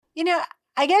You know,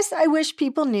 I guess I wish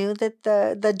people knew that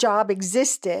the job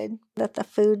existed, that the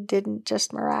food didn't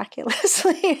just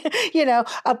miraculously,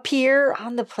 appear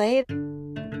on the plate.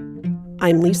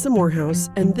 I'm Lisa Morehouse,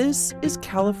 and this is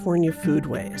California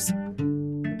Foodways.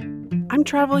 I'm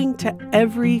traveling to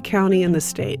every county in the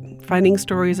state, finding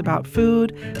stories about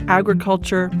food,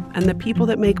 agriculture, and the people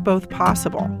that make both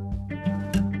possible.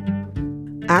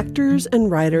 Actors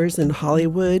and writers in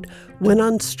Hollywood went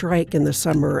on strike in the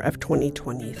summer of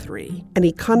 2023. And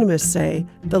economists say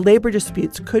the labor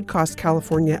disputes could cost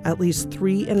California at least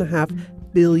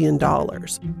 $3.5 billion.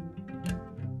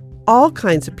 All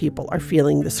kinds of people are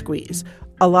feeling the squeeze.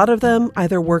 A lot of them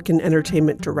either work in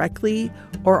entertainment directly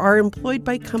or are employed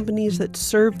by companies that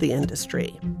serve the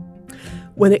industry.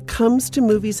 When it comes to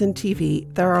movies and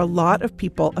TV, there are a lot of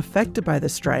people affected by the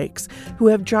strikes who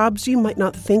have jobs you might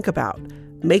not think about.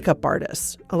 Makeup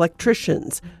artists,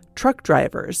 electricians, truck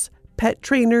drivers, pet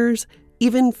trainers,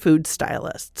 even food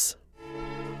stylists.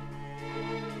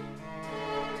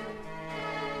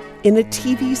 In a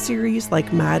TV series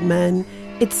like Mad Men,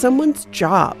 it's someone's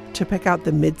job to pick out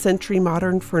the mid-century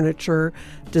modern furniture,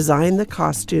 design the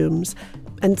costumes,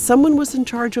 and someone was in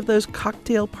charge of those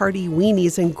cocktail party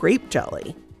weenies and grape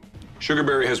jelly.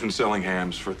 Sugarberry has been selling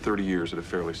hams for 30 years at a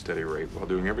fairly steady rate while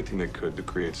doing everything they could to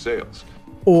create sales.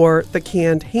 Or the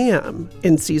canned ham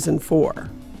in season 4.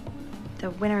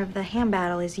 The winner of the ham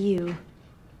battle is you.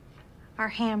 Our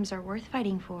hams are worth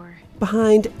fighting for.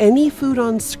 Behind any food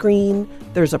on screen,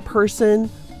 there's a person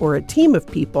or a team of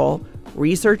people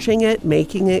researching it,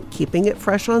 making it, keeping it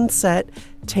fresh on set,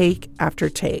 take after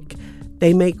take.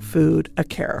 They make food a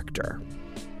character.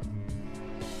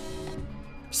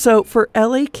 So for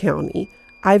LA County,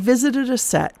 I visited a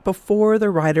set before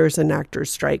the writers and actors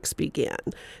strikes began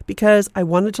because I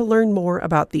wanted to learn more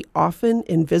about the often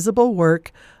invisible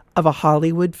work of a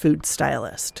Hollywood food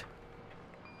stylist.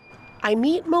 I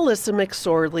meet Melissa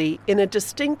McSorley in a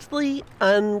distinctly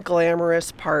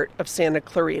unglamorous part of Santa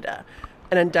Clarita,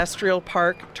 an industrial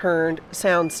park turned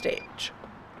soundstage.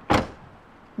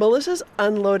 Melissa's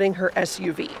unloading her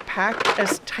SUV, packed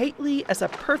as tightly as a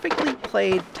perfectly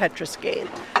played Tetris game.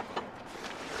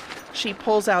 She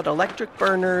pulls out electric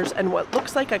burners and what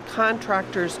looks like a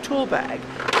contractor's tool bag.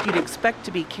 You'd expect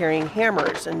to be carrying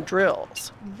hammers and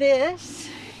drills. This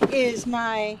is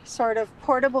my sort of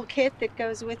portable kit that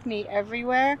goes with me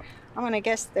everywhere. I'm going to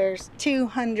guess there's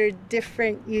 200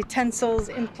 different utensils,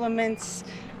 implements.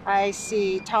 I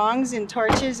see tongs and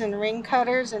torches and ring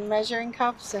cutters and measuring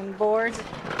cups and boards.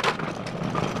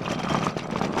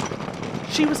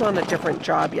 She was on a different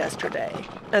job yesterday,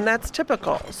 and that's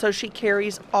typical, so she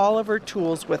carries all of her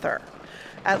tools with her.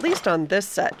 At least on this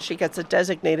set, she gets a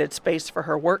designated space for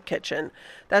her work kitchen.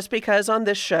 That's because on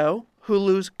this show,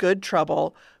 Hulu's Good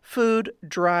Trouble, food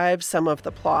drives some of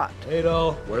the plot.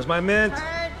 Ado, where's my mint?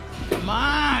 Come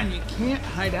on, you can't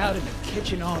hide out in the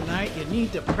kitchen all night. You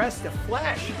need to press the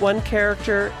flesh. One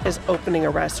character is opening a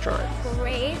restaurant.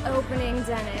 Great opening,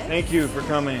 Dennis. Thank you for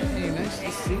coming. Hey, nice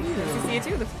to see you. Nice to see you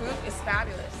too. The food is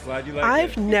fabulous. Glad you like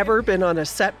I've never been on a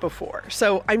set before,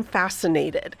 so I'm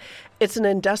fascinated. It's an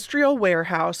industrial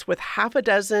warehouse with half a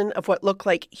dozen of what look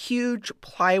like huge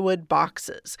plywood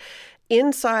boxes.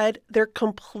 Inside, they're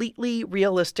completely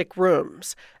realistic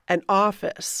rooms, an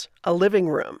office, a living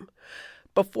room.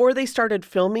 Before they started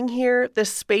filming here,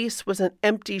 this space was an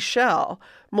empty shell.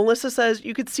 Melissa says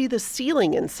you could see the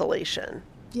ceiling insulation.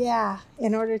 Yeah,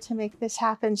 in order to make this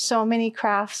happen, so many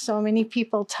crafts, so many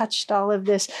people touched all of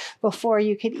this before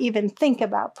you could even think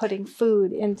about putting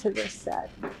food into this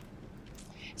set.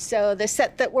 So the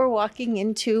set that we're walking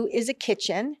into is a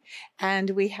kitchen,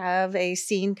 and we have a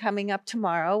scene coming up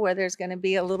tomorrow where there's going to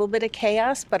be a little bit of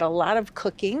chaos, but a lot of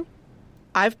cooking.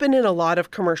 I've been in a lot of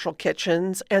commercial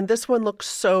kitchens, and this one looks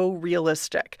so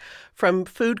realistic. From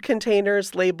food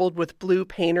containers labeled with blue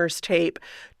painter's tape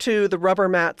to the rubber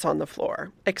mats on the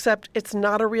floor, except it's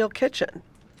not a real kitchen.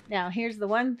 Now, here's the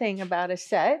one thing about a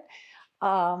set.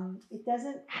 It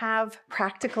doesn't have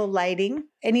practical lighting.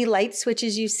 Any light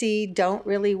switches you see don't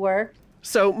really work.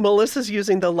 So Melissa's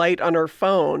using the light on her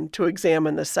phone to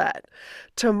examine the set.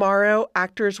 Tomorrow,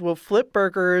 actors will flip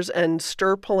burgers and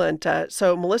stir polenta,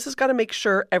 so Melissa's got to make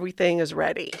sure everything is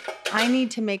ready. I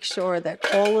need to make sure that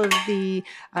all of the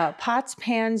pots,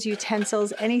 pans,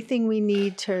 utensils, anything we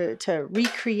need to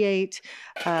recreate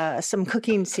some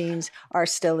cooking scenes are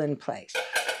still in place.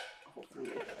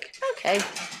 Okay.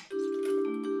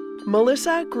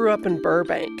 Melissa grew up in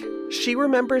Burbank. She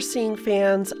remembers seeing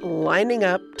fans lining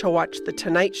up to watch The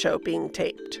Tonight Show being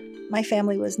taped. My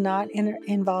family was not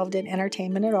involved in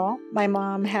entertainment at all. My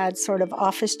mom had sort of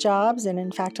office jobs, and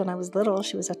in fact, when I was little,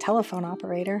 she was a telephone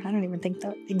operator. I don't even think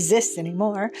that exists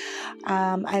anymore.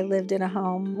 I lived in a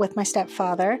home with my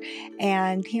stepfather,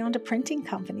 and he owned a printing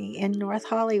company in North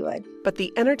Hollywood. But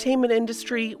the entertainment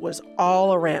industry was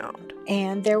all around.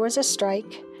 And there was a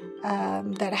strike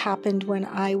that happened when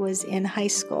I was in high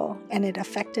school, and it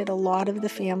affected a lot of the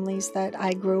families that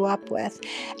I grew up with.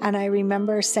 And I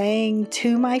remember saying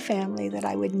to my family that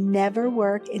I would never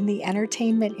work in the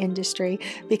entertainment industry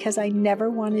because I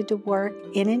never wanted to work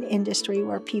in an industry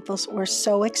where people were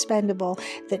so expendable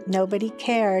that nobody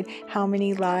cared how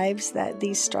many lives that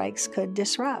these strikes could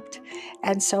disrupt.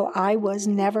 And so I was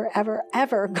never, ever,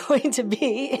 ever going to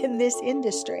be in this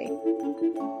industry.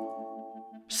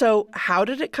 So how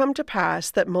did it come to pass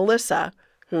that Melissa,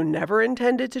 who never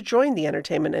intended to join the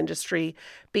entertainment industry,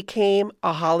 became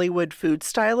a Hollywood food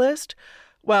stylist?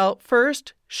 Well,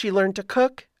 first, she learned to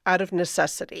cook out of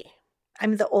necessity.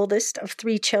 I'm the oldest of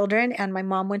 3 children, and my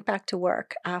mom went back to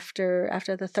work after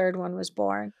the third one was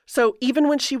born. So even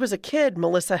when she was a kid,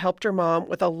 Melissa helped her mom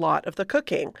with a lot of the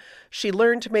cooking. She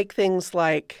learned to make things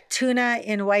like tuna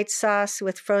in white sauce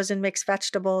with frozen mixed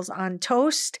vegetables on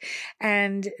toast.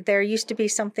 And there used to be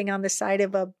something on the side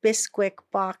of a Bisquick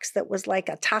box that was like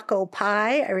a taco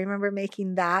pie. I remember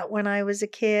making that when I was a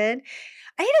kid.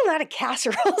 I ate a lot of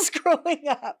casseroles growing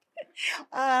up.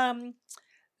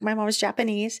 My mom was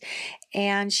Japanese,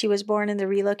 and she was born in the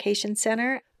relocation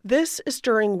center. This is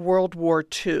during World War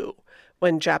II,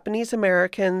 when Japanese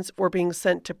Americans were being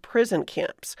sent to prison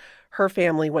camps. Her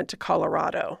family went to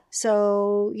Colorado.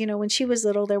 So, when she was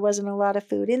little, there wasn't a lot of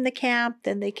food in the camp.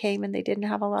 Then they came and they didn't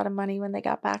have a lot of money when they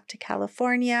got back to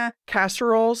California.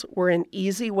 Casseroles were an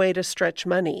easy way to stretch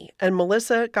money, and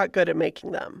Melissa got good at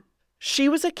making them. She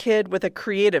was a kid with a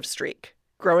creative streak,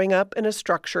 growing up in a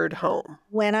structured home.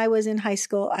 When I was in high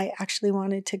school, I actually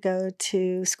wanted to go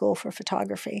to school for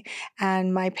photography.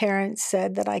 And my parents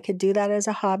said that I could do that as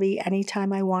a hobby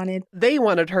anytime I wanted. They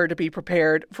wanted her to be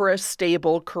prepared for a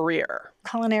stable career.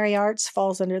 Culinary arts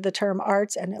falls under the term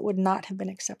arts, and it would not have been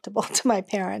acceptable to my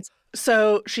parents.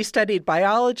 So she studied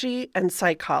biology and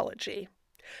psychology.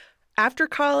 After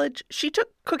college, she took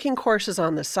cooking courses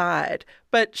on the side,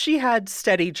 but she had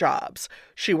steady jobs.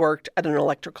 She worked at an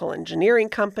electrical engineering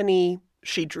company.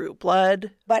 She drew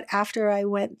blood. But after I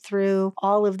went through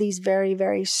all of these very,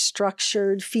 very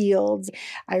structured fields,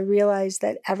 I realized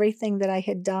that everything that I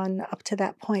had done up to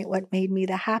that point, what made me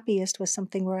the happiest was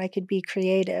something where I could be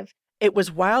creative. It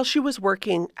was while she was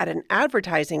working at an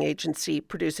advertising agency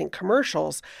producing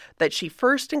commercials that she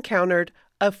first encountered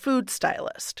a food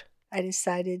stylist. I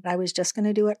decided I was just going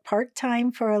to do it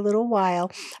part-time for a little while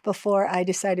before I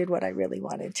decided what I really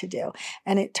wanted to do.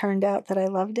 And it turned out that I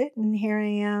loved it. And here I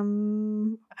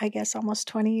am, I guess, almost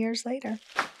 20 years later.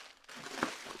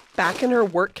 Back in her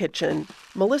work kitchen,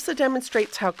 Melissa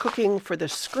demonstrates how cooking for the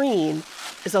screen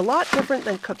is a lot different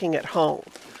than cooking at home.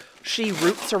 She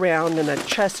roots around in a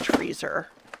chest freezer.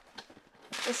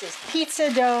 This is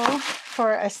pizza dough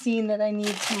for a scene that I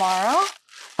need tomorrow.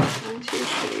 1, 2,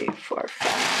 3, 4,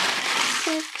 5,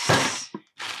 6.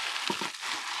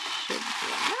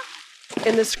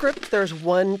 In the script, there's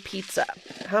one pizza.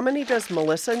 How many does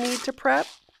Melissa need to prep?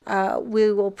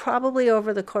 We will probably,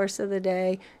 over the course of the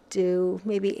day, do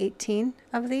maybe 18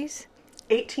 of these.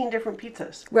 18 different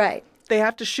pizzas. Right. They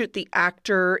have to shoot the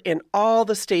actor in all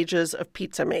the stages of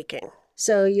pizza making.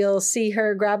 So you'll see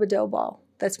her grab a dough ball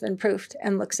that's been proofed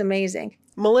and looks amazing.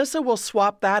 Melissa will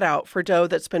swap that out for dough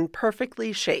that's been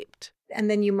perfectly shaped. And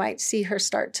then you might see her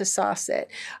start to sauce it.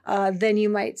 Then you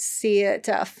might see it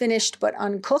finished but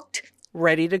uncooked.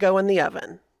 Ready to go in the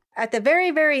oven. At the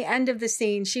very, very end of the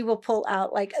scene, she will pull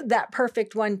out like that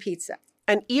perfect one pizza.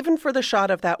 And even for the shot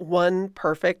of that one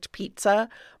perfect pizza,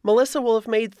 Melissa will have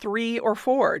made 3 or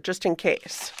 4 just in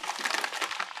case.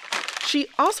 She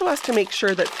also has to make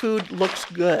sure that food looks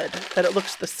good, that it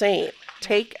looks the same,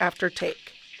 take after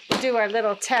take. We'll do our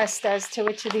little test as to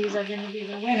which of these are going to be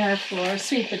the winner for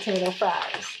sweet potato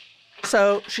fries.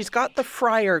 So she's got the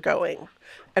fryer going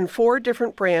and 4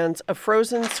 different brands of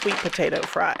frozen sweet potato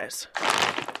fries.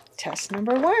 Test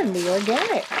number 1, the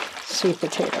organic sweet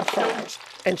potato fries.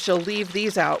 And she'll leave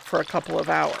these out for a couple of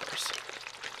hours.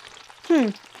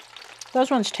 Those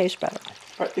ones taste better.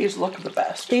 But these look the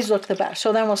best. These look the best.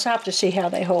 So then we'll stop to see how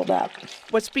they hold up.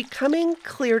 What's becoming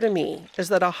clear to me is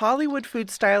that a Hollywood food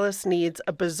stylist needs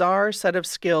a bizarre set of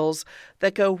skills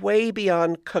that go way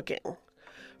beyond cooking.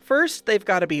 First, they've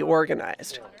got to be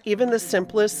organized. Even the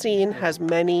simplest scene has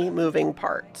many moving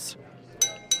parts.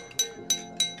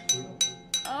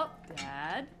 Oh,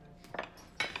 Dad.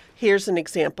 Here's an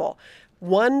example.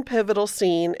 One pivotal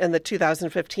scene in the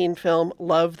 2015 film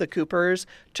Love the Coopers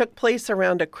took place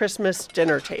around a Christmas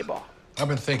dinner table. I've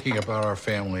been thinking about our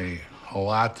family a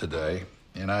lot today,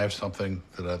 and I have something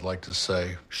that I'd like to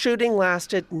say. Shooting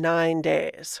lasted 9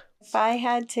 days. If I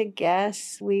had to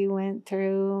guess, we went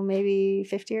through maybe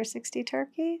 50 or 60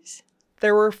 turkeys.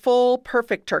 There were full,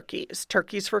 perfect turkeys.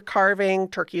 Turkeys for carving,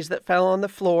 turkeys that fell on the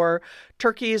floor,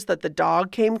 turkeys that the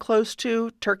dog came close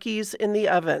to, turkeys in the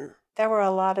oven. There were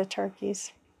a lot of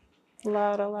turkeys. A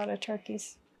lot of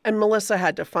turkeys. And Melissa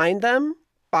had to find them,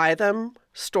 buy them,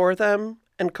 store them,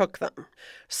 and cook them.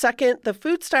 Second, the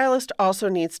food stylist also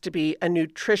needs to be a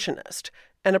nutritionist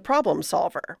and a problem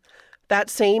solver. That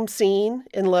same scene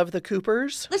in Love the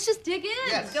Coopers. Let's just dig in.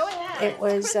 Yes. Go ahead. It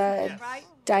was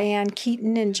Diane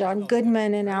Keaton and John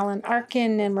Goodman and Alan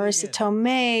Arkin and Marissa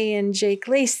Tomei and Jake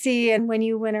Lacey. And when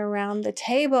you went around the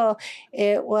table,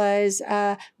 it was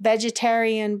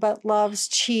vegetarian but loves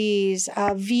cheese,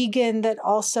 vegan that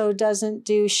also doesn't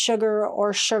do sugar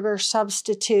or sugar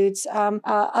substitutes,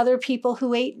 other people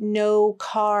who ate no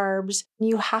carbs.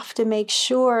 You have to make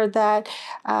sure that,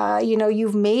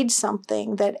 you've made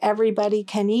something that everybody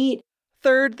can eat.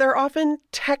 Third, they're often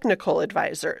technical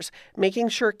advisors, making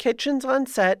sure kitchens on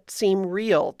set seem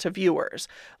real to viewers,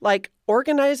 like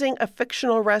organizing a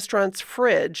fictional restaurant's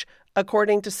fridge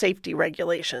according to safety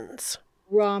regulations.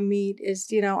 Raw meat is,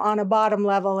 on a bottom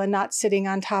level and not sitting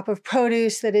on top of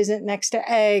produce that isn't next to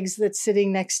eggs, that's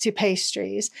sitting next to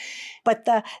pastries. But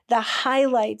the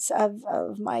highlights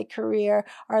of my career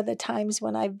are the times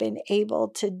when I've been able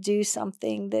to do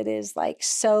something that is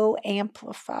so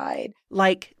amplified.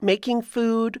 Like making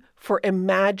food for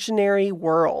imaginary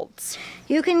worlds.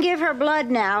 You can give her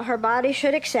blood now. Her body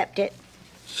should accept it.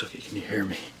 Sookie, can you hear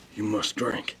me? You must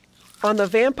drink. On the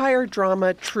vampire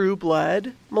drama True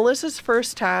Blood, Melissa's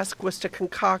first task was to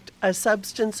concoct a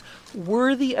substance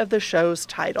worthy of the show's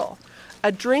title,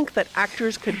 a drink that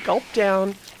actors could gulp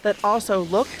down that also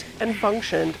looked and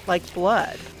functioned like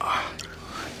blood. All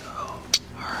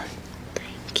right.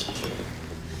 Thank you.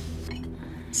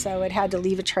 So it had to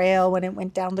leave a trail when it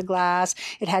went down the glass.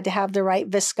 It had to have the right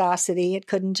viscosity. It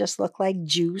couldn't just look like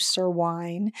juice or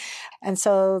wine. And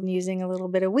so I'm using a little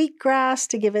bit of wheatgrass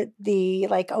to give it the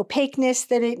opaqueness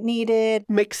that it needed.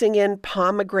 Mixing in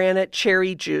pomegranate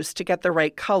cherry juice to get the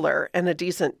right color and a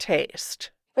decent taste.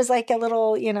 It was like a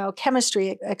little,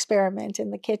 chemistry experiment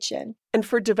in the kitchen. And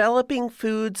for developing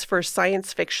foods for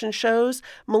science fiction shows,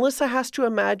 Melissa has to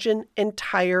imagine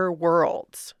entire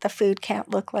worlds. The food can't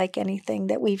look like anything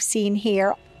that we've seen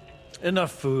here.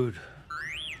 Enough food.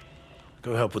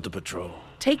 Go help with the patrol.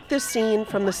 Take this scene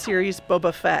from the series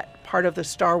Boba Fett, part of the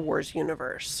Star Wars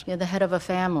universe. You're the head of a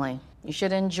family. You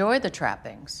should enjoy the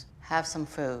trappings. Have some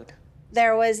food.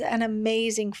 There was an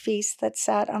amazing feast that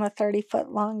sat on a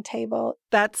 30-foot long table.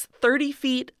 That's 30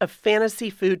 feet of fantasy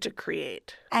food to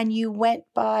create. And you went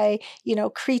by,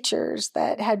 creatures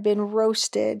that had been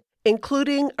roasted.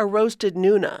 Including a roasted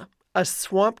Nuna, a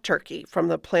swamp turkey from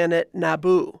the planet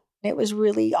Naboo. It was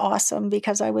really awesome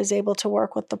because I was able to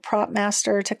work with the prop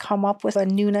master to come up with a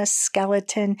Nuna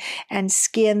skeleton and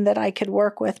skin that I could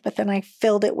work with. But then I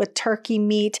filled it with turkey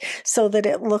meat so that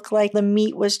it looked like the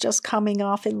meat was just coming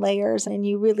off in layers. And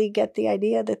you really get the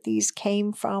idea that these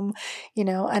came from,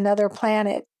 another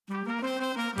planet.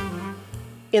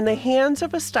 In the hands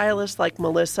of a stylist like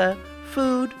Melissa,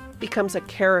 food becomes a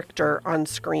character on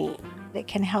screen. It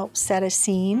can help set a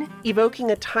scene.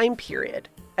 Evoking a time period,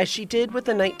 as she did with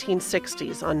the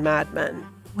 1960s on Mad Men.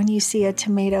 When you see a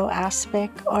tomato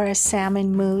aspic or a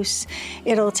salmon mousse,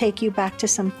 it'll take you back to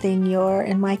something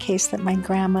in my case, that my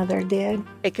grandmother did.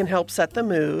 It can help set the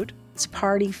mood. It's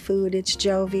party food, it's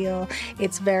jovial,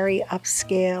 it's very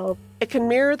upscale. It can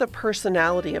mirror the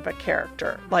personality of a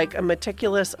character, like a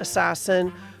meticulous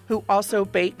assassin who also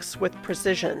bakes with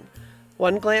precision.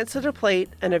 One glance at a plate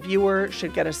and a viewer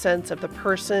should get a sense of the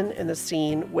person in the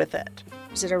scene with it.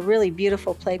 It's a really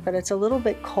beautiful plate, but it's a little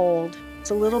bit cold. It's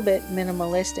a little bit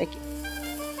minimalistic.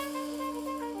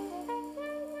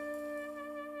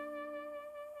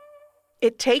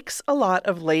 It takes a lot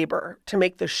of labor to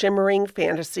make the shimmering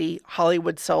fantasy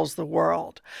Hollywood sells the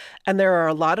world, and there are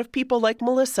a lot of people like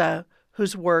Melissa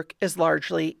whose work is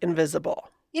largely invisible.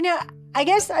 I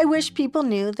guess I wish people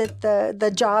knew that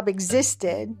the job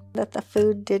existed, that the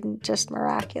food didn't just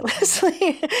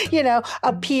miraculously,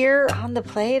 appear on the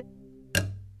plate.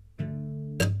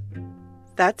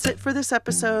 That's it for this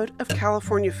episode of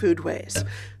California Foodways.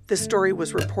 This story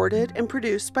was reported and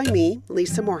produced by me,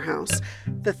 Lisa Morehouse.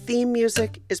 The theme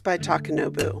music is by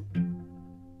Takanobu.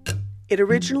 It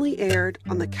originally aired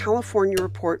on the California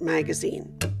Report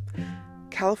magazine.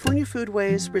 California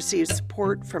Foodways receives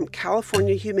support from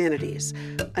California Humanities,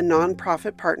 a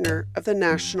nonprofit partner of the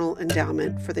National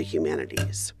Endowment for the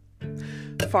Humanities.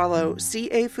 Follow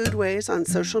CA Foodways on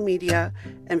social media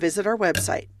and visit our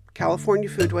website,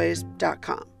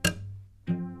 californiafoodways.com.